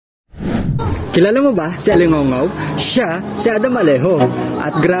Kilala mo ba si Alingongaw? Siya, si Adam Alejo.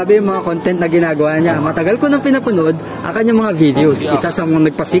 At grabe yung mga content na ginagawa niya. Matagal ko nang pinapanood ang kanyang mga videos. Isa sa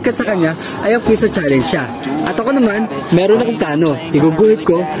mga nagpasikat sa kanya ay ang piso challenge siya. At ako naman, meron akong plano. Iguguhit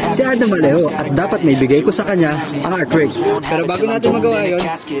ko si Adam Alejo at dapat may bigay ko sa kanya ang artwork. Pero bago natin magawa yun,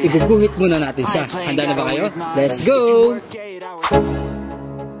 iguguhit muna natin siya. Handa na ba kayo? Let's go!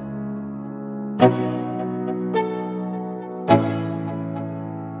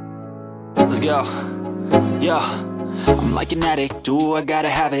 Let's go, yeah. I'm like an addict, do I gotta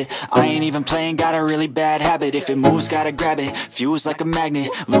have it. I ain't even playing, got a really bad habit. If it moves, gotta grab it, fuse like a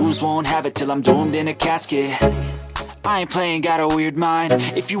magnet. Lose, won't have it till I'm doomed in a casket. I ain't playing, got a weird mind.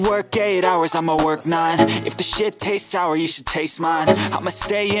 If you work 8 hours, I'ma work 9. If the shit tastes sour, you should taste mine. I'ma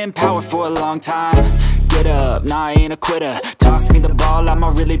stay in power for a long time. Get up, nah, I ain't a quitter. Toss me the ball, I'm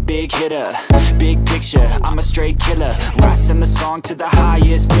a really big hitter. Big picture, I'm a straight killer. Rising the song to the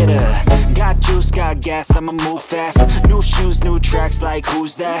highest bidder. Got juice, got gas, I'ma move fast. New shoes, new tracks, like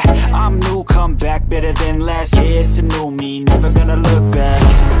who's that? I'm new, come back, better than last. Yeah, it's a new me, never gonna look back.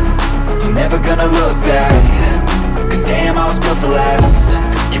 Never gonna look back. Cause damn, I was built to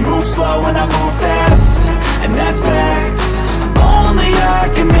last. You move slow and I move fast, and that's facts. Only I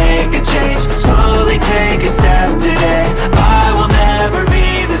can make a change. Slowly take a step today. I will never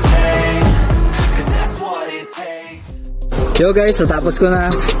be the same. Cause that's what it takes. Yo guys, so tapos ko na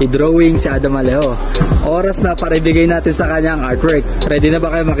i-drawing si Adam Alejo. Oras na para ibigay natin sa kanya ang artwork. Ready na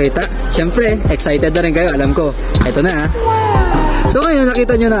ba kayo makita? Siyempre, excited na rin kayo, alam ko. Ito na ha. So ngayon,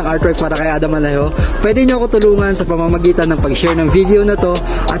 nakita nyo na ang artwork para kay Adam Alejo. Pwede nyo ako tulungan sa pamamagitan ng pag-share ng video na to.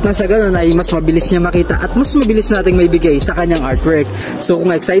 At nasa ganun ay mas mabilis niya makita at mas mabilis nating maibigay sa kanyang artwork. So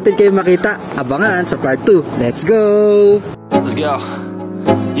kung excited kayo makita, abangan sa part 2. Let's go! Let's go,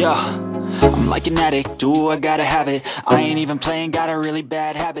 yeah. I'm like an addict, do I gotta have it. I ain't even playing, got a really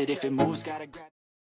bad habit. If it moves, gotta grab